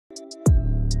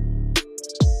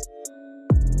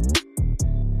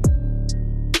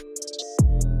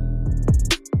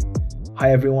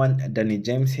Hi everyone, Danny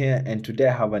James here, and today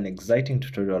I have an exciting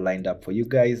tutorial lined up for you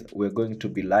guys. We're going to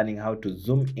be learning how to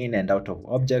zoom in and out of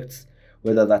objects,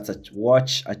 whether that's a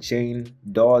watch, a chain,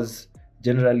 doors,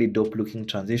 generally dope looking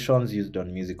transitions used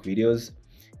on music videos.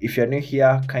 If you're new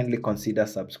here, kindly consider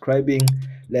subscribing.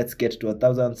 Let's get to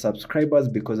 1,000 subscribers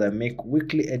because I make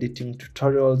weekly editing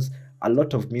tutorials, a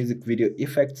lot of music video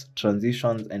effects,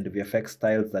 transitions, and VFX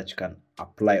styles that you can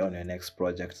apply on your next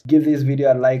project. Give this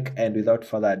video a like, and without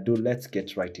further ado, let's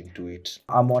get right into it.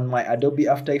 I'm on my Adobe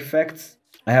After Effects.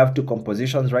 I have two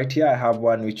compositions right here. I have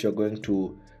one which you're going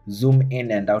to zoom in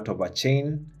and out of a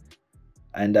chain,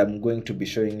 and I'm going to be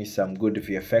showing you some good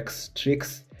VFX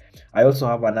tricks. I also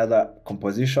have another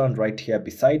composition right here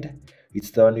beside.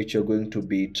 It's the one which you're going to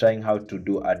be trying how to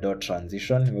do a door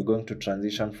transition. We're going to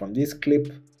transition from this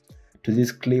clip to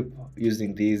this clip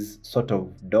using this sort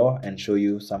of door and show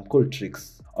you some cool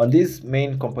tricks. On this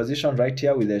main composition right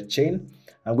here with the chain,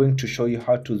 I'm going to show you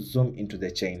how to zoom into the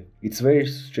chain. It's very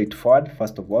straightforward.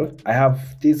 First of all, I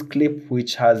have this clip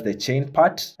which has the chain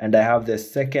part, and I have the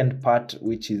second part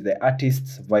which is the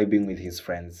artist vibing with his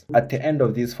friends. At the end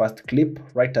of this first clip,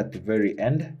 right at the very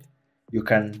end, you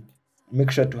can make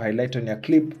sure to highlight on your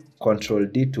clip,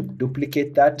 Ctrl D to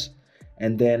duplicate that,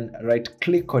 and then right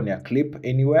click on your clip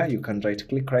anywhere. You can right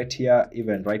click right here,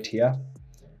 even right here,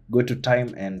 go to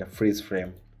time and freeze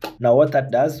frame. Now what that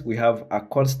does, we have a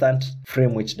constant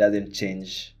frame which doesn't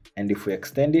change, and if we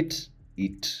extend it,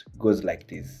 it goes like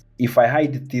this. If I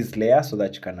hide this layer so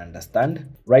that you can understand,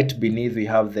 right beneath we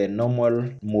have the normal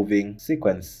moving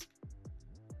sequence.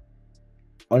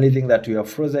 Only thing that we have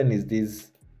frozen is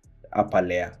this upper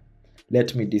layer.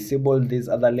 Let me disable this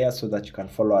other layer so that you can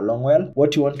follow along well.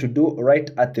 What you want to do right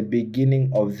at the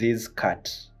beginning of this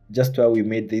cut, just where we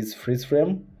made this freeze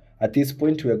frame, at this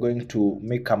point we are going to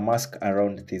make a mask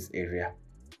around this area.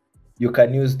 You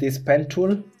can use this pen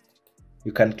tool.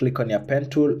 You can click on your pen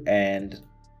tool and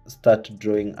start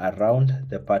drawing around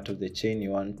the part of the chain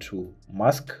you want to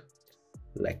mask,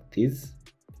 like this.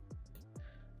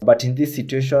 But in this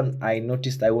situation, I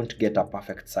noticed I won't get a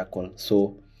perfect circle,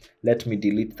 so let me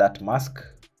delete that mask.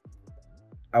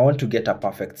 I want to get a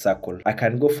perfect circle. I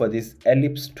can go for this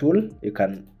ellipse tool. You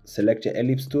can select your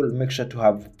ellipse tool, make sure to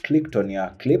have clicked on your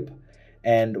clip,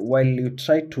 and while you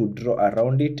try to draw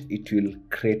around it, it will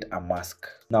create a mask.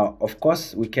 Now, of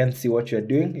course, we can see what you're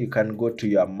doing. You can go to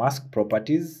your mask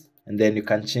properties, and then you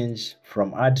can change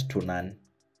from add to none,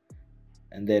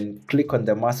 and then click on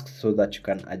the mask so that you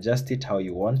can adjust it how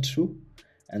you want to.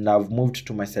 And I've moved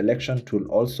to my selection tool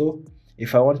also.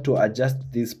 If I want to adjust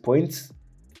these points,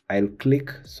 I'll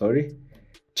click,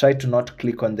 try to not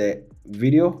click on the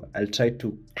video. I'll try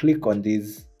to click on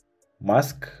these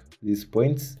mask, these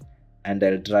points, and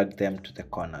I'll drag them to the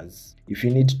corners. If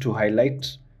you need to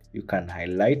highlight, you can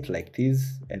highlight like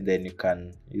this, and then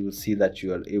you'll see that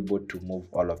you are able to move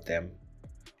all of them,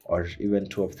 or even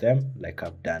two of them, like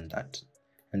I've done that.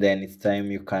 And then it's time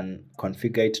you can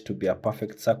configure it to be a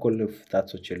perfect circle if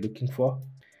that's what you're looking for.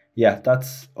 Yeah,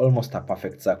 that's almost a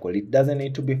perfect circle. It doesn't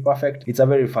need to be perfect. It's a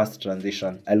very fast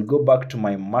transition. I'll go back to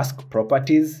my mask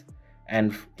properties,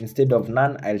 and instead of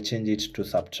none, I'll change it to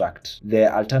subtract. The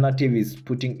alternative is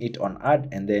putting it on add,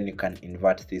 and then you can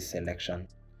invert this selection.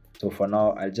 So for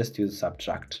now, I'll just use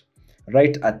subtract.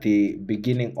 Right at the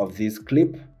beginning of this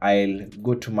clip, I'll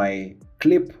go to my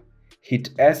clip,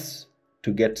 hit S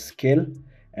to get scale,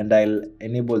 and I'll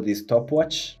enable this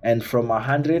stopwatch. And from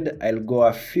 100, I'll go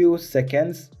a few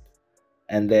seconds,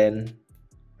 and then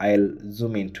I'll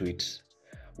zoom into it.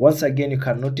 Once again, you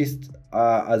can notice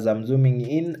as I'm zooming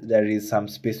in, there is some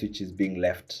space which is being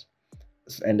left.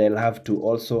 And I'll have to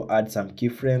also add some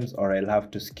keyframes, or I'll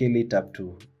have to scale it up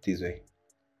to this way.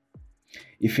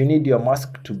 If you need your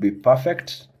mask to be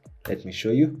perfect, let me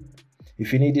show you.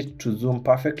 If you need it to zoom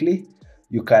perfectly,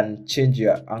 you can change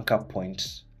your anchor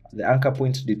point. The anchor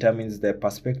point determines the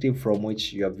perspective from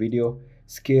which your video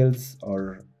scales,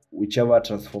 or whichever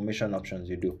transformation options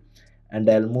you do. And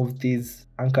I'll move this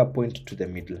anchor point to the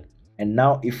middle. And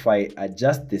now if I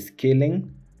adjust the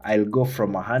scaling, I'll go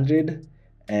from 100,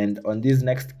 and on this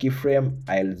next keyframe,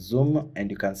 I'll zoom, and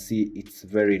you can see it's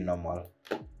very normal.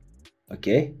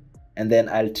 Okay, and then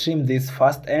I'll trim this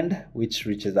first end, which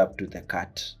reaches up to the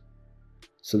cut,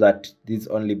 so that this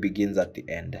only begins at the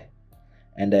end.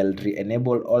 And I'll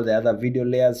re-enable all the other video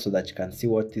layers so that you can see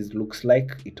what this looks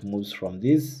like. It moves from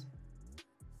this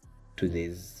to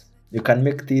this. You can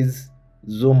make this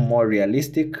zoom more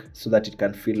realistic so that it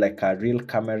can feel like a real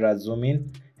camera zoom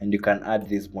in, and you can add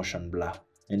this motion blur,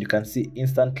 and you can see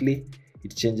instantly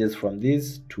it changes from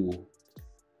this to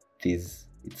this.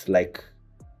 It's like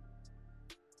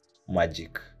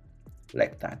magic,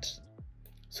 like that.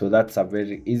 So that's a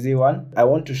very easy one. I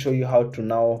want to show you how to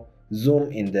now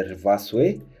zoom in the reverse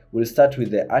way. We'll start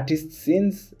with the artist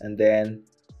scenes and then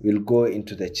we'll go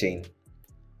into the chain.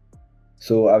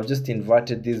 So I've just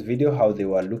inverted this video how they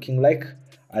were looking like.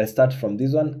 I'll start from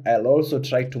this one. I'll also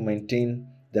try to maintain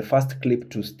the first clip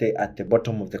to stay at the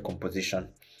bottom of the composition.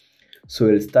 So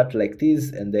we'll start like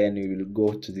this and then we will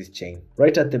go to this chain.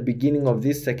 Right at the beginning of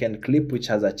this second clip, which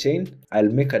has a chain, I'll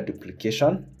make a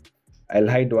duplication. I'll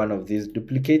hide one of these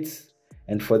duplicates.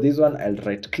 And for this one, I'll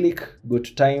right click, go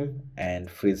to time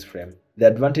and freeze frame. The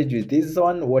advantage with this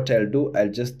one, what I'll do, I'll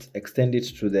just extend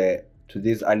it to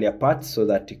this earlier part so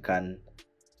that you can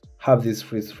have this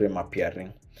freeze frame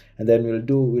appearing. And then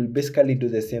we'll basically do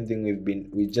the same thing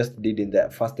we just did in the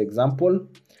first example.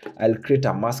 I'll create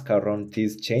a mask around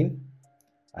this chain.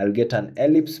 I'll get an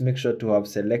ellipse, make sure to have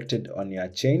selected on your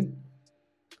chain.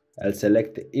 I'll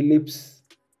select the ellipse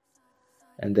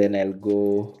and then I'll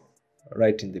go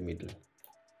right in the middle.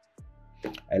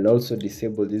 I'll also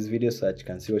disable this video so that you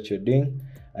can see what you're doing.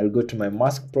 I'll go to my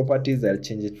mask properties. I'll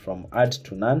change it from add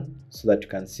to none so that you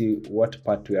can see what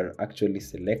part we are actually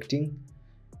selecting.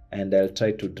 And I'll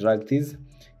try to drag this.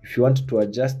 If you want to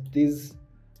adjust this,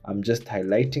 I'm just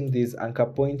highlighting these anchor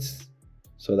points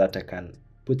so that I can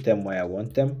put them where I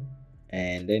want them,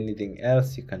 and anything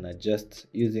else you can adjust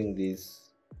using these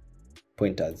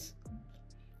pointers.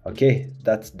 Okay,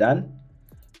 that's done.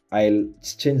 I'll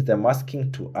change the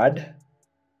masking to add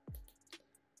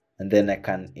and then I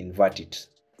can invert it.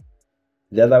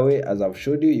 The other way, as I've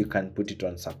showed you, you can put it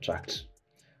on subtract.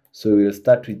 So we'll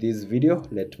start with this video.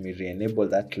 Let me re-enable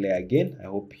that layer again. I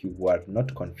hope you were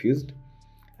not confused.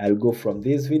 I'll go from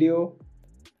this video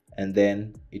and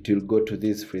then it will go to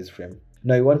this freeze frame.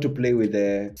 Now you want to play with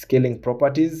the scaling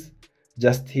properties,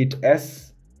 just hit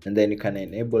S and then you can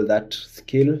enable that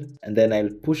scale, and then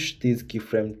I'll push this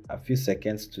keyframe a few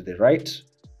seconds to the right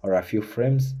or a few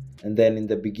frames, and then in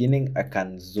the beginning I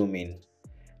can zoom in.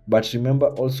 But remember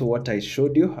also what I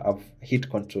showed you, I've hit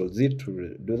Ctrl Z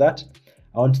to do that.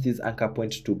 I want this anchor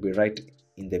point to be right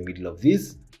in the middle of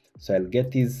this. So I'll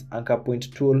get this anchor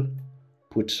point tool,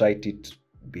 put right it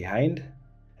behind.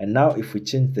 And now if we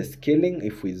change the scaling,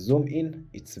 if we zoom in,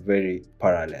 it's very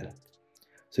parallel.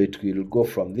 So it will go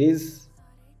from this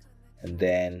and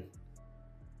then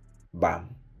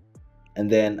bam.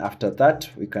 And then after that,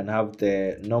 we can have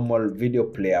the normal video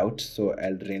play out. So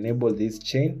I'll re-enable this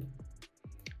chain.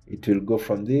 It will go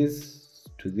from this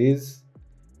to this,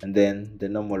 and then the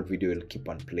normal video will keep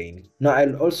on playing. Now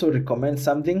I'll also recommend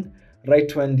something.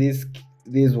 Right when this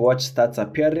watch starts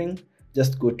appearing,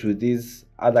 just go to this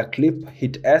other clip,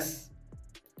 hit S,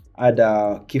 add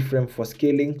a keyframe for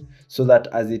scaling so that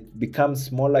as it becomes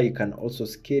smaller, you can also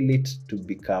scale it to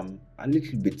become a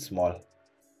little bit small.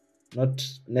 Not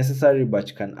necessary, but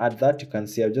you can add that. You can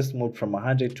see I've just moved from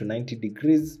 100 to 90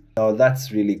 degrees. Now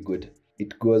that's really good.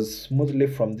 It goes smoothly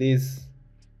from this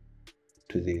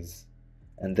to this.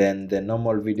 And then the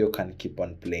normal video can keep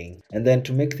on playing. And then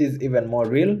to make this even more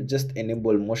real, just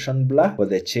enable motion blur for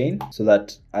the chain so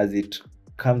that as it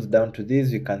comes down to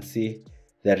this, you can see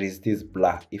there is this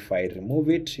blur. If I remove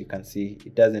it, you can see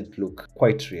it doesn't look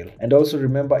quite real. And also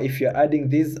remember, if you're adding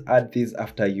this, add this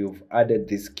after you've added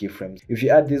these keyframes. If you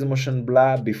add this motion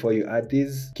blur before you add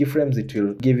these keyframes, it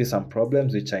will give you some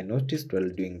problems, which I noticed while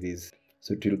doing this.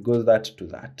 So it will go that to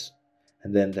that.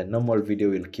 And then the normal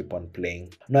video will keep on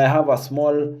playing. Now I have a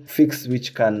small fix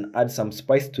which can add some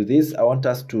spice to this. I want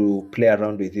us to play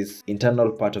around with this internal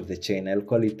part of the chain. I'll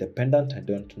call it the pendant. I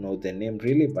don't know the name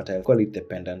really, but I'll call it the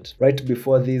pendant. Right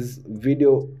before this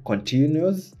video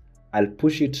continues, I'll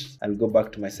push it. I'll go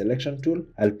back to my selection tool.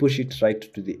 I'll push it right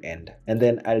to the end. And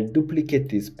then I'll duplicate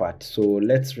this part. So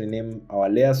let's rename our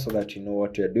layer so that you know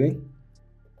what we're doing.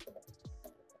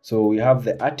 So we have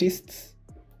the artists,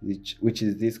 which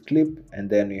is this clip, and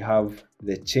then we have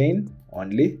the chain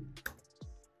only,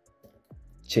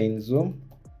 chain zoom,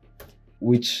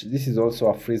 which this is also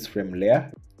a freeze frame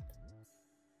layer.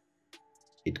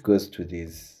 It goes to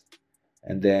this,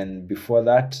 and then before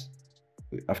that,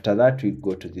 after that, we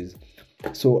go to this.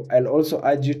 So I'll also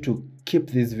urge you to keep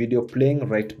this video playing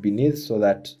right beneath so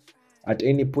that at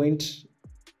any point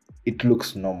it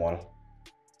looks normal.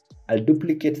 I'll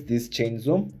duplicate this chain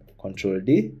zoom, Ctrl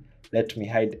D. Let me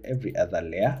hide every other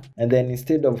layer. And then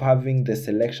instead of having the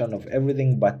selection of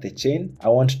everything but the chain, I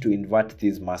want to invert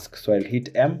this mask. So I'll hit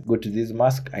M, go to this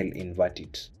mask, I'll invert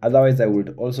it. Otherwise, I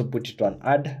would also put it on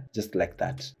add, just like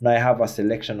that. Now I have a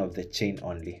selection of the chain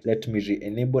only. Let me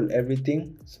re-enable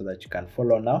everything so that you can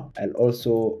follow now. I'll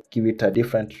also give it a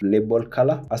different label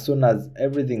color. As soon as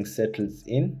everything settles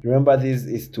in, remember this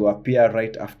is to appear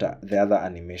right after the other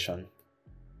animation.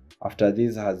 After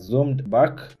this has zoomed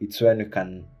back, it's when we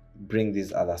can bring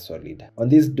this other solid. On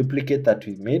this duplicate that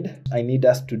we made, I need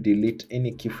us to delete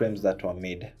any keyframes that were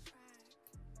made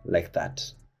like that.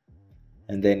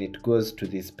 And then it goes to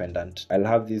this pendant. I'll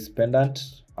have this pendant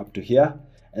up to here,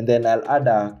 and then I'll add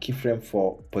a keyframe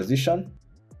for position,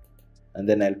 and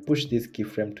then I'll push this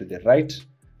keyframe to the right,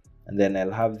 and then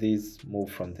I'll have this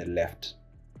move from the left.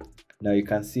 Now you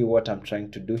can see what I'm trying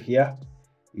to do here.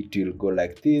 It will go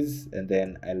like this, and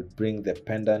then I'll bring the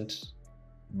pendant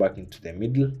back into the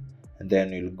middle, and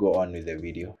then we'll go on with the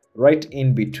video. Right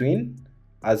in between,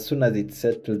 as soon as it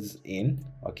settles in,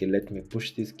 okay, let me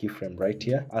push this keyframe right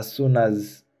here. As soon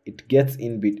as it gets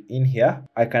in here,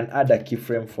 I can add a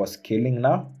keyframe for scaling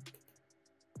now.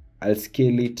 I'll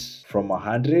scale it from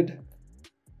 100,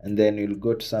 and then we'll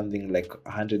go to something like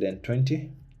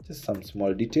 120, just some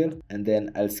small detail, and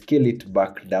then I'll scale it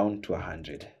back down to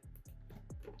 100.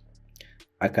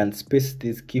 I can space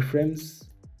these keyframes.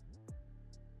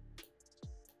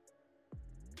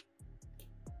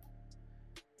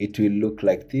 It will look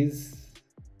like this.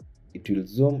 It will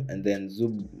zoom and then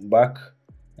zoom back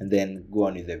and then go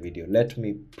on with the video. Let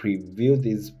me preview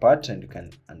this part and you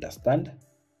can understand.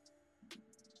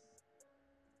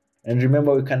 And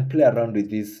remember, we can play around with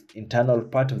this internal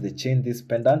part of the chain, this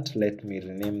pendant. Let me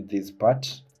rename this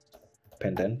part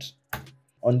pendant.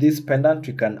 On this pendant,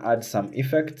 we can add some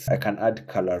effects. I can add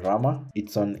Colorama.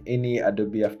 It's on any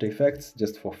Adobe After Effects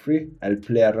just for free. I'll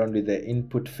play around with the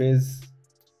input phase.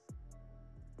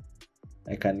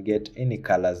 I can get any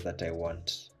colors that I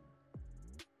want.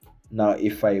 Now,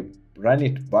 if I run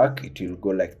it back, it will go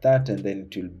like that, and then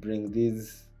it will bring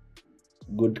this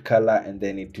good color, and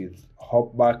then it will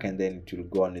hop back, and then it will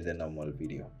go on with the normal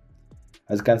video.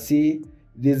 As you can see,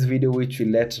 this video which we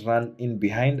let run in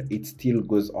behind, it still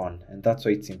goes on, and that's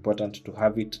why it's important to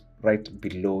have it right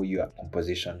below your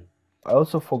composition. I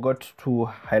also forgot to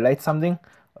highlight something.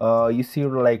 You see,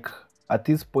 like at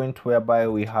this point whereby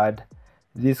we had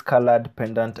this colored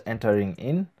pendant entering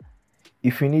in,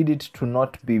 if you need it to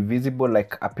not be visible,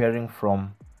 like appearing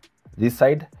from this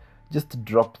side, just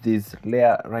drop this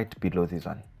layer right below this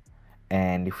one,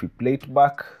 and if we play it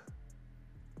back,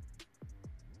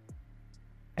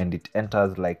 and it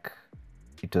enters like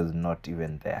it was not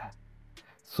even there.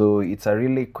 So it's a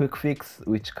really quick fix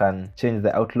which can change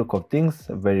the outlook of things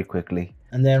very quickly.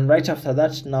 And then right after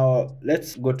that, now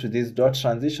let's go to this dot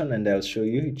transition and I'll show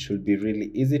you. It should be really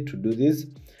easy to do this.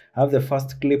 I have the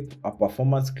first clip, a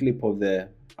performance clip of the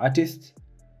artist,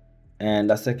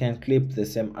 and a second clip, the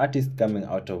same artist coming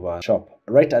out of a shop.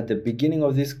 Right at the beginning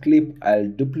of this clip, I'll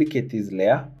duplicate this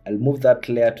layer. I'll move that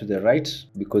layer to the right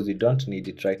because we don't need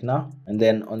it right now. And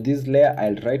then on this layer,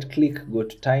 I'll right click, go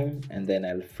to time, and then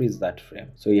I'll freeze that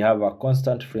frame. So you have a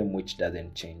constant frame which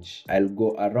doesn't change. I'll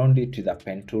go around it with a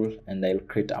pen tool and I'll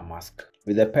create a mask.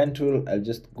 With the pen tool, I'll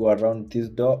just go around this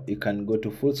door. You can go to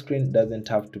full screen, doesn't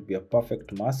have to be a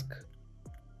perfect mask.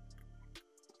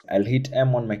 I'll hit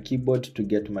M on my keyboard to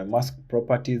get my mask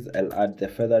properties. I'll add the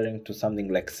feathering to something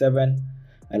like 7.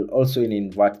 I'll also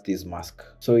invert this mask.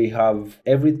 So we have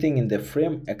everything in the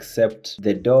frame except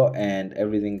the door and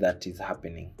everything that is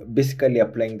happening. Basically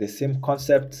applying the same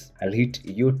concepts. I'll hit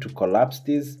U to collapse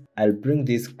this. I'll bring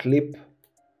this clip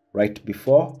right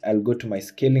before. I'll go to my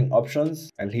scaling options.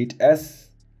 I'll hit S.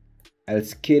 I'll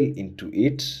scale into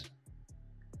it.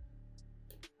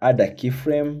 Add a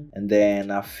keyframe, and then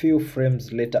a few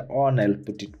frames later on, I'll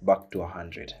put it back to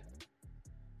 100.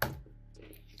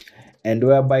 And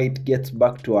whereby it gets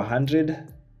back to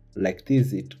 100, like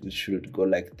this, it should go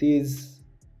like this.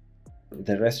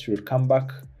 The rest will come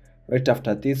back. Right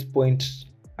after this point,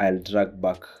 I'll drag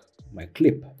back my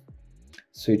clip.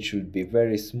 So it should be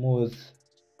very smooth.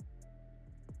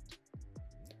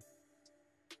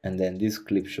 And then this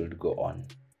clip should go on.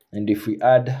 And if we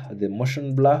add the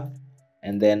motion blur,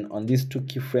 and then on these two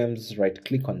keyframes, right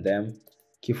click on them,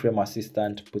 keyframe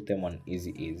assistant, put them on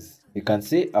easy ease. You can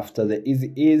see after the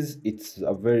easy ease, it's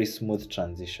a very smooth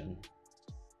transition.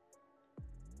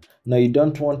 Now you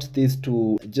don't want this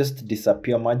to just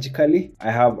disappear magically.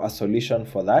 I have a solution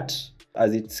for that.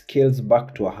 As it scales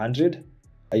back to 100,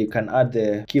 you can add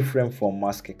the keyframe for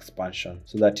mask expansion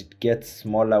so that it gets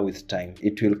smaller with time.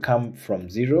 It will come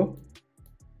from 0.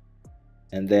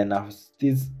 And then as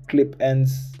this clip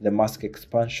ends, the mask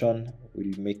expansion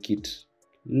will make it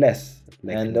less.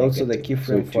 Like and negative. Also the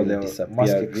keyframe so for the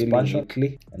mask expansion.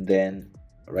 Really and then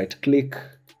right click,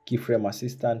 keyframe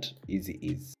assistant, easy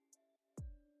ease.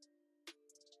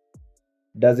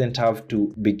 Doesn't have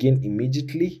to begin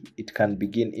immediately. It can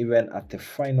begin even at the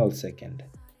final second.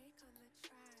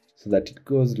 So that it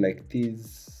goes like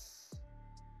this.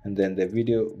 And then the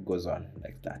video goes on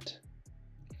like that.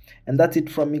 And that's it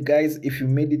from me, guys. If you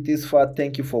made it this far,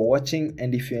 thank you for watching,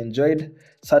 and if you enjoyed,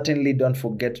 certainly don't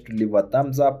forget to leave a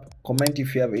thumbs up, comment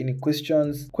if you have any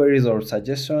questions, queries, or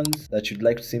suggestions that you'd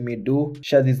like to see me do.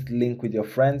 Share this link with your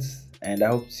friends, and I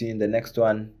hope to see you in the next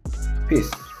one.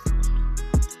 Peace.